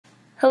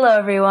Hello,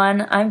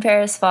 everyone. I'm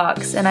Paris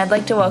Fox, and I'd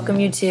like to welcome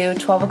you to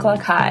 12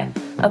 O'Clock High,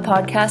 a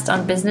podcast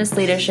on business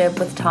leadership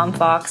with Tom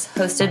Fox,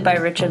 hosted by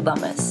Richard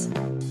Lummis.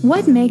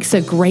 What makes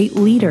a great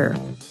leader?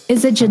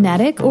 Is it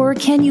genetic, or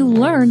can you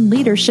learn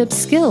leadership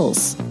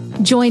skills?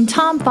 Join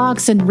Tom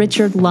Fox and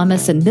Richard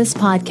Lummis in this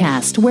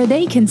podcast, where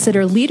they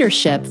consider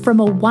leadership from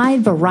a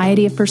wide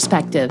variety of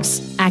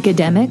perspectives: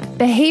 academic,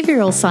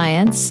 behavioral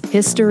science,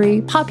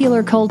 history,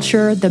 popular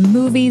culture, the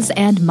movies,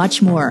 and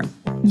much more.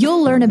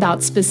 You'll learn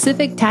about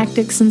specific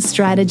tactics and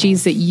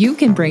strategies that you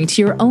can bring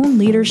to your own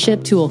leadership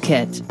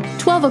toolkit.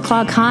 12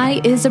 O'Clock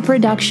High is a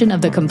production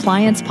of the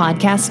Compliance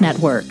Podcast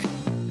Network.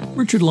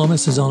 Richard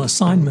Lummis is on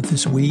assignment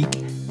this week,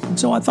 and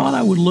so I thought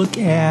I would look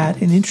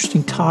at an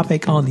interesting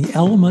topic on the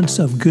elements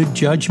of good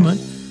judgment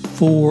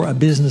for a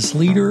business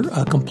leader,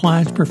 a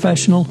compliance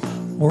professional,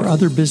 or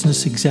other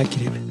business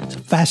executive. It's a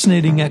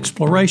fascinating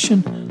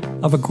exploration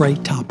of a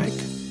great topic.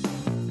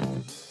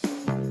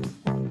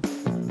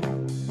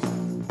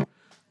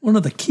 One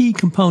of the key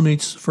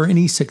components for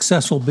any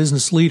successful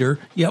business leader,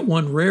 yet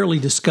one rarely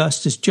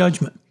discussed, is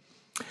judgment.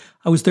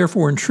 I was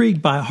therefore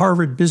intrigued by a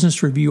Harvard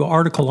Business Review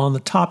article on the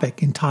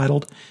topic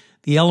entitled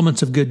 "The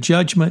Elements of Good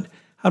Judgment: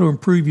 How to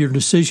Improve Your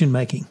Decision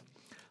Making."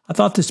 I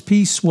thought this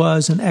piece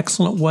was an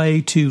excellent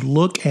way to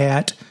look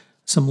at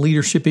some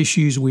leadership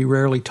issues we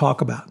rarely talk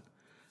about.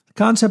 The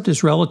concept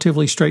is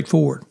relatively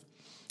straightforward.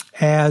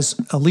 As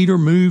a leader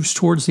moves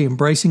towards the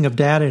embracing of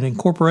data and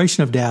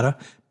incorporation of data,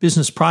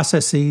 business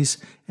processes,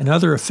 and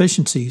other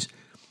efficiencies,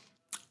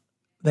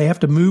 they have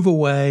to move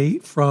away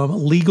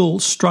from legal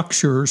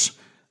structures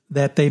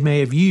that they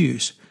may have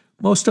used.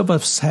 Most of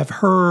us have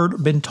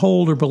heard, been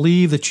told, or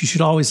believe that you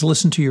should always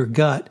listen to your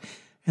gut,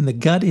 and the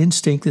gut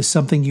instinct is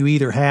something you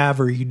either have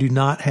or you do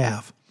not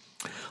have.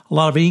 A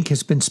lot of ink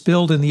has been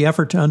spilled in the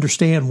effort to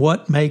understand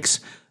what makes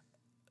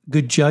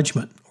good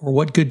judgment, or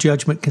what good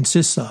judgment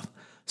consists of.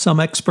 Some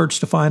experts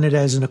define it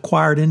as an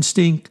acquired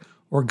instinct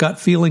or gut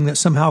feeling that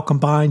somehow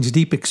combines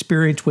deep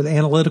experience with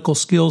analytical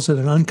skills at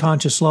an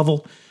unconscious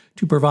level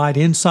to provide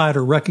insight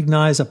or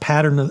recognize a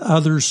pattern that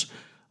others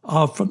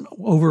often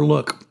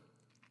overlook.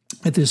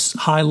 At this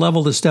high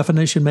level, this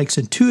definition makes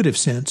intuitive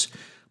sense,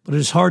 but it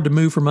is hard to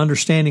move from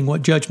understanding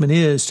what judgment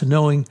is to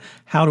knowing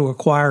how to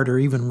acquire it or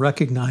even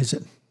recognize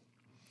it.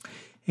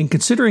 In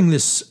considering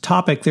this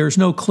topic, there is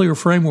no clear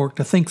framework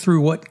to think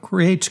through what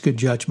creates good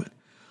judgment.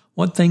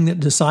 One thing that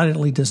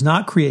decidedly does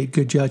not create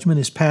good judgment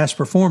is past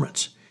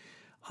performance.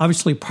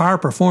 Obviously, prior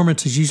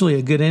performance is usually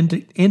a good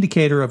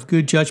indicator of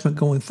good judgment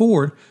going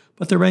forward,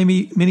 but there may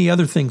be many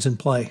other things in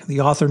play.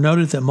 The author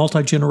noted that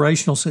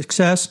multi-generational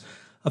success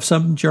of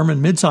some German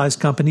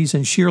mid-sized companies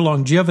and sheer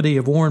longevity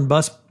of Warren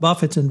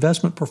Buffett's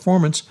investment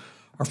performance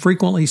are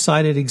frequently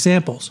cited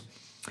examples.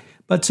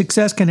 But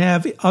success can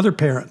have other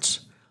parents.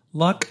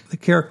 Luck, the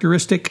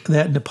characteristic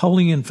that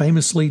Napoleon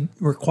famously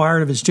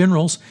required of his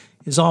generals,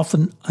 is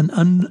often an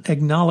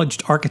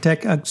unacknowledged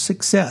architect of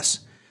success.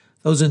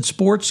 Those in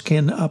sports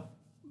can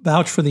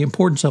vouch for the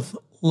importance of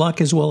luck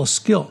as well as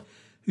skill.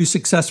 Who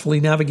successfully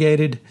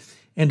navigated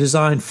and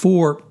designed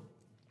 4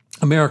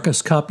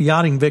 America's Cup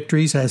yachting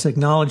victories has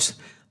acknowledged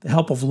the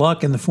help of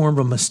luck in the form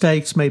of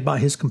mistakes made by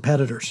his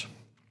competitors.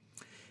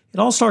 It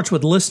all starts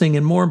with listening,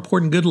 and more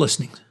important, good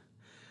listening.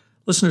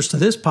 Listeners to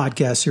this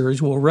podcast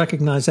series will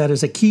recognize that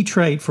as a key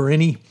trait for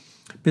any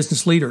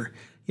business leader.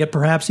 Yet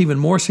perhaps even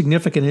more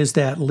significant is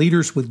that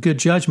leaders with good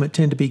judgment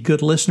tend to be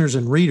good listeners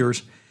and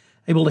readers,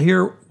 able to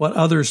hear what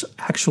others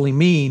actually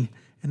mean,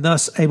 and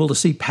thus able to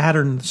see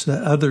patterns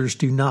that others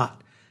do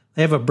not.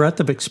 They have a breadth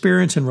of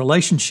experience and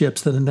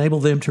relationships that enable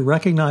them to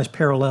recognize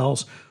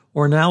parallels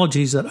or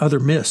analogies that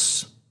others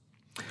miss.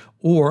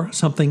 Or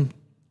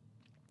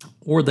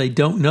they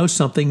don't know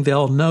something,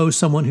 they'll know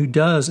someone who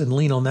does and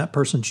lean on that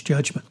person's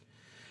judgment.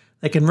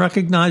 They can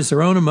recognize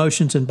their own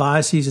emotions and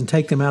biases and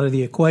take them out of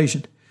the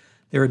equation.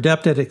 They're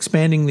adept at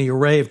expanding the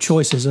array of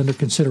choices under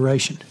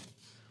consideration.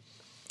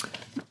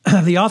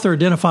 The author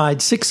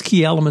identified 6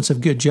 key elements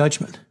of good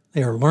judgment.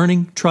 They are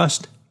learning,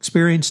 trust,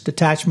 experience,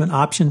 detachment,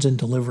 options, and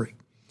delivery.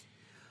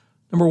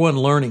 Number 1,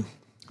 learning.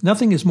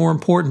 Nothing is more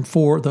important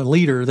for the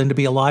leader than to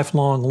be a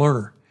lifelong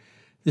learner.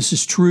 This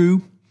is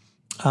true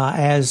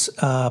as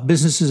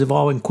businesses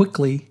evolving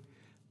quickly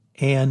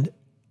and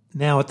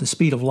now at the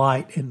speed of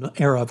light in the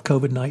era of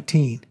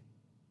COVID-19.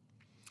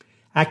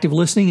 Active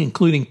listening,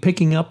 including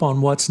picking up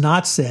on what's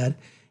not said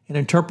and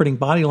interpreting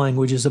body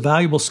language, is a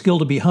valuable skill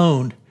to be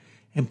honed,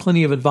 and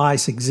plenty of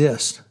advice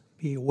exists.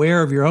 Be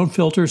aware of your own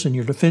filters and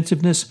your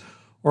defensiveness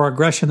or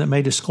aggression that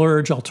may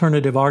discourage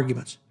alternative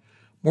arguments.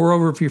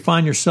 Moreover, if you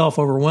find yourself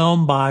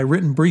overwhelmed by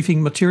written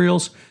briefing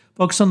materials,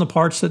 focus on the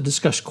parts that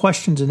discuss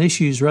questions and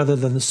issues rather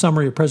than the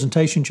summary of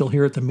presentations you'll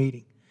hear at the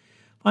meeting.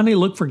 Finally,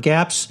 look for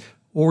gaps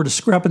or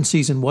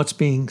discrepancies in what's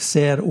being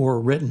said or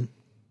written.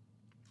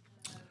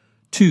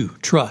 2,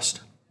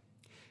 trust.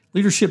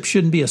 Leadership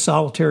shouldn't be a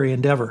solitary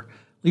endeavor.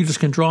 Leaders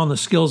can draw on the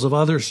skills of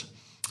others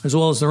as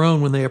well as their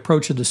own when they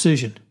approach a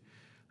decision.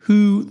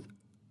 Who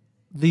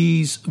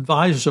these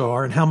advisors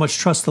are and how much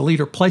trust the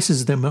leader places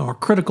in them are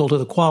critical to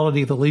the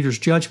quality of the leader's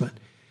judgment.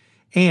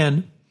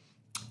 And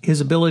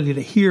his ability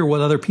to hear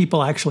what other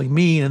people actually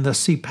mean and thus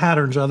see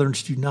patterns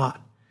others do not.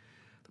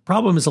 The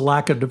problem is a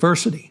lack of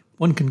diversity.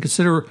 One can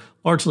consider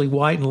largely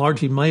white and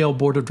largely male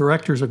board of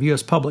directors of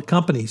U.S. public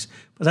companies,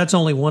 but that's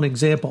only one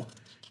example.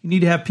 You need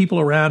to have people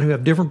around who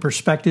have different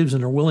perspectives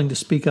and are willing to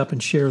speak up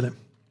and share them.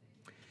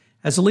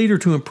 As a leader,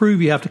 to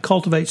improve, you have to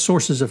cultivate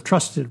sources of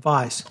trusted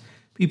advice,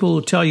 people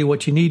who tell you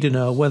what you need to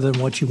know rather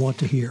than what you want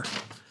to hear.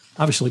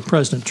 Obviously,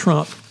 President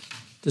Trump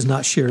does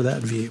not share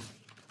that view.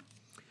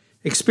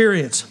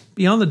 Experience.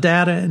 Beyond the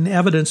data and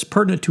evidence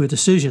pertinent to a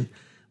decision,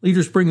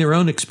 leaders bring their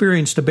own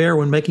experience to bear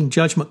when making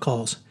judgment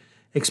calls.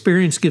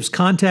 Experience gives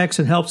context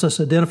and helps us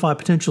identify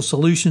potential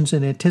solutions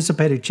and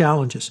anticipated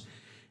challenges.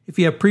 If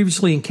you have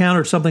previously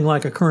encountered something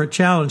like a current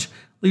challenge,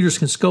 leaders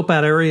can scope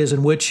out areas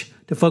in which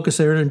to focus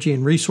their energy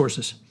and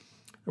resources.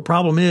 The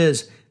problem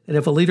is that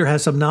if a leader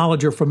has some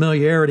knowledge or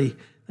familiarity,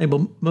 they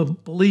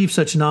believe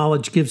such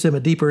knowledge gives them a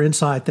deeper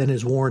insight than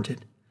is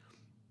warranted.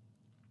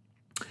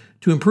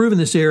 To improve in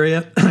this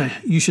area,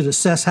 you should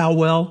assess how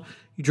well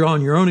you draw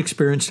on your own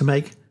experience to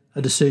make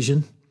a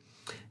decision,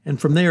 and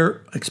from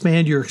there,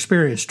 expand your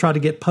experience. Try to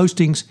get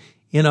postings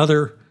in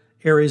other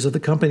areas of the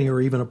company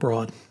or even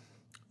abroad.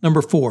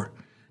 Number 4,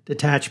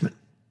 detachment.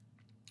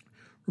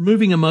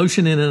 Removing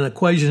emotion in an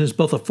equation is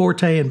both a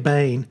forte and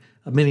bane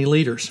of many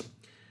leaders.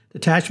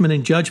 Detachment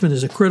and judgment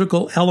is a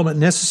critical element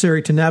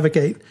necessary to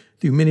navigate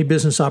through many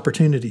business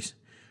opportunities.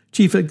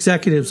 Chief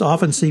executives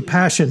often see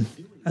passion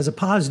as a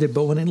positive,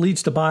 but when it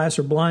leads to bias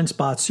or blind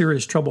spots,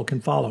 serious trouble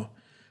can follow.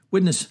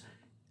 Witness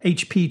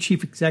HP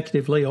Chief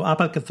Executive Leo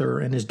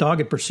Apotheker and his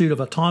dogged pursuit of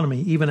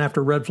autonomy, even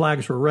after red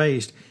flags were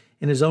raised,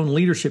 and his own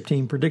leadership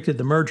team predicted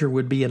the merger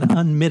would be an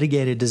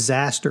unmitigated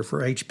disaster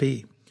for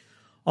HP.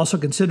 Also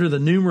consider the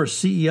numerous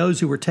CEOs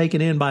who were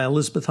taken in by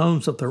Elizabeth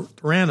Holmes of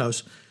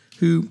Theranos,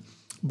 who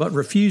but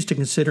refused to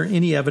consider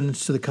any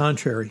evidence to the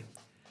contrary.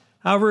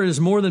 However, it is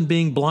more than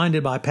being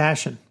blinded by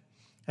passion.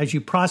 As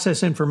you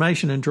process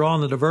information and draw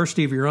on the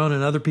diversity of your own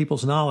and other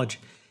people's knowledge,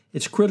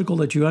 it's critical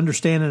that you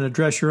understand and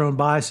address your own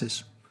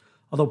biases.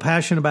 Although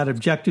passion about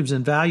objectives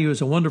and value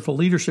is a wonderful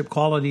leadership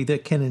quality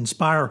that can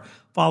inspire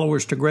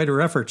followers to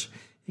greater efforts,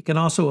 it can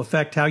also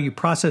affect how you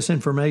process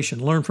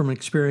information, learn from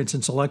experience,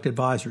 and select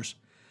advisors.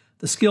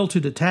 The skill to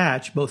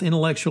detach, both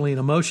intellectually and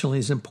emotionally,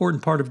 is an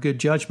important part of good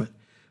judgment,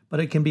 but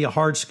it can be a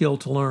hard skill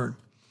to learn.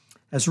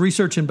 As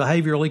research in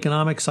behavioral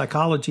economics,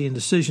 psychology, and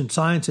decision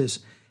sciences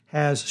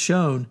has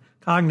shown,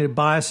 cognitive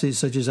biases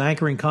such as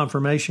anchoring,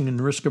 confirmation, and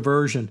risk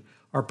aversion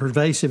are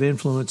pervasive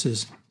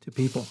influences to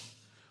people.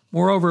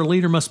 Moreover, a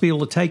leader must be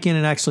able to take in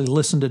and actually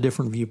listen to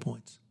different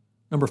viewpoints.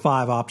 Number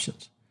 5,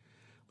 options.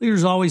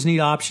 Leaders always need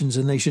options,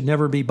 and they should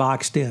never be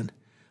boxed in.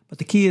 But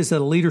the key is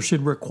that a leader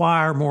should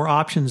require more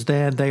options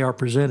than they are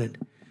presented.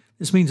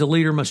 This means a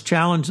leader must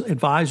challenge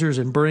advisors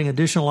and bring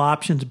additional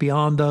options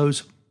beyond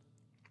those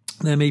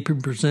that may be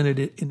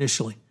presented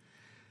initially.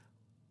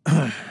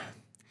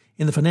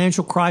 In the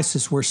financial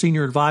crisis, where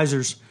senior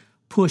advisors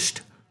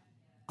pushed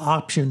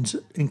options,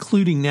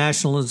 including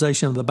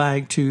nationalization of the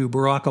bank, to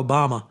Barack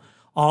Obama,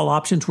 all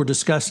options were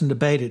discussed and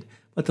debated,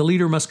 but the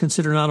leader must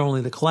consider not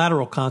only the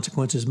collateral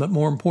consequences, but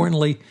more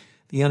importantly,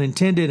 the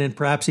unintended and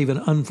perhaps even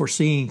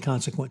unforeseen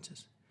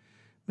consequences.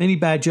 Many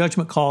bad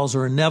judgment calls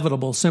are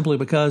inevitable simply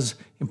because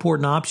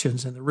important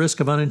options and the risk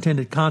of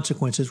unintended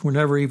consequences were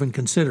never even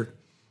considered.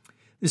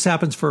 This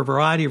happens for a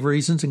variety of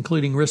reasons,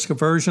 including risk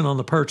aversion on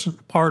the part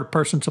of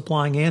person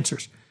supplying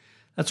answers.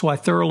 That's why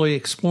thoroughly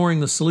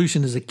exploring the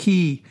solution is a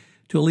key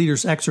to a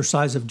leader's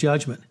exercise of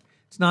judgment.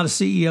 It's not a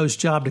CEO's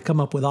job to come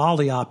up with all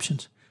the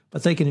options,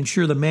 but they can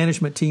ensure the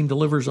management team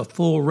delivers a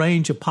full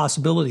range of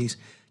possibilities,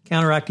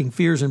 counteracting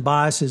fears and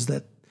biases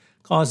that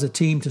cause the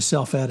team to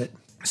self-edit.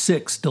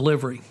 6,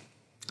 delivery.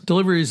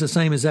 Delivery is the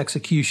same as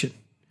execution.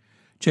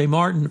 Jay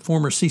Martin,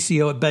 former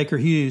CCO at Baker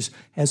Hughes,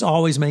 has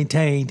always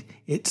maintained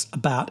it's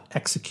about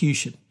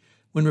execution.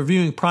 When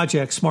reviewing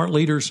projects, smart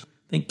leaders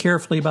think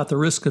carefully about the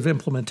risk of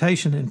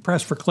implementation and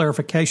press for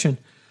clarification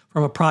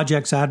from a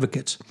project's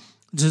advocates.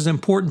 This is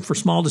important for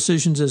small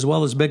decisions as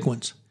well as big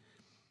ones.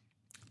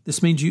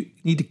 This means you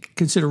need to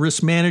consider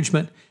risk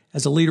management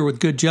as a leader with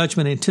good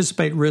judgment,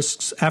 anticipate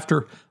risks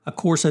after a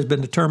course has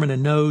been determined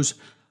and knows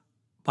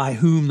by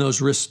whom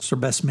those risks are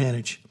best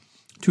managed.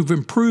 To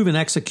improve in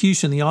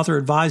execution, the author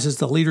advises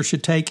the leader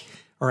should take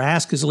or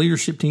ask his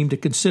leadership team to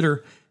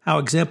consider how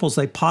examples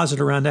they posit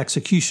around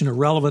execution are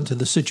relevant to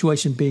the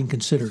situation being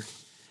considered.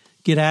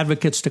 Get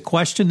advocates to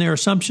question their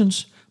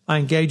assumptions by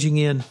engaging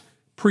in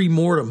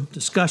pre-mortem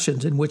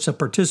discussions in which the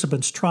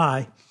participants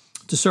try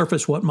to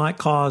surface what might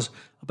cause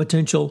a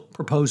potential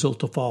proposal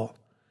to fall.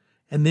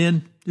 And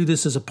then do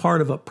this as a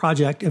part of a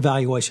project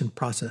evaluation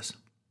process.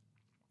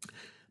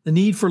 The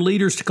need for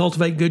leaders to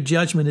cultivate good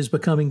judgment is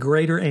becoming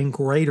greater and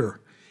greater.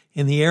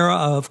 In the era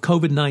of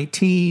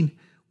COVID-19,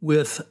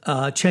 with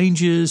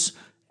changes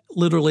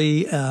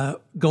literally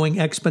going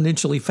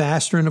exponentially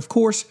faster, and of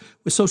course,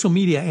 with social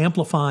media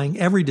amplifying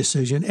every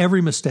decision,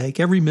 every mistake,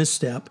 every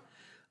misstep,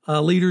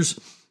 leaders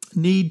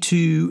need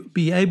to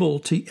be able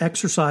to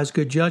exercise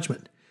good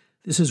judgment.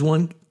 This is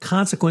one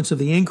consequence of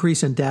the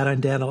increase in data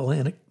and data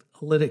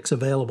analytics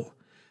available.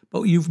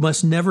 But you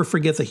must never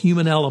forget the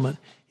human element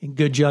in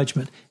good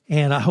judgment.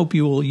 And I hope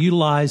you will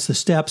utilize the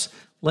steps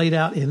laid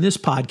out in this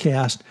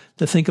podcast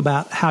to think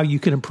about how you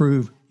can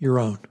improve your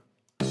own.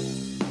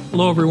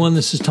 Hello, everyone.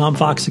 This is Tom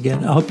Fox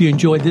again. I hope you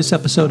enjoyed this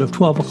episode of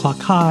 12 O'Clock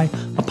High,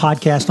 a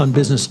podcast on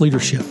business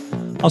leadership.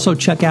 Also,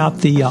 check out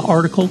the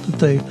article that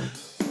the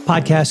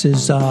podcast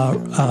is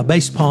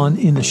based upon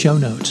in the show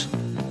notes.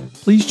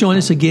 Please join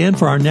us again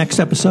for our next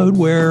episode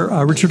where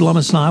Richard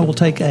Lummis and I will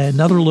take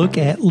another look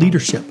at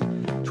leadership.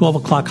 12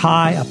 O'Clock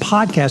High, a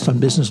podcast on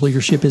business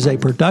leadership, is a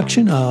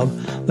production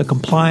of the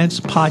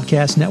Compliance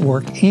Podcast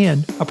Network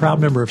and a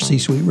proud member of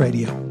C-Suite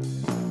Radio.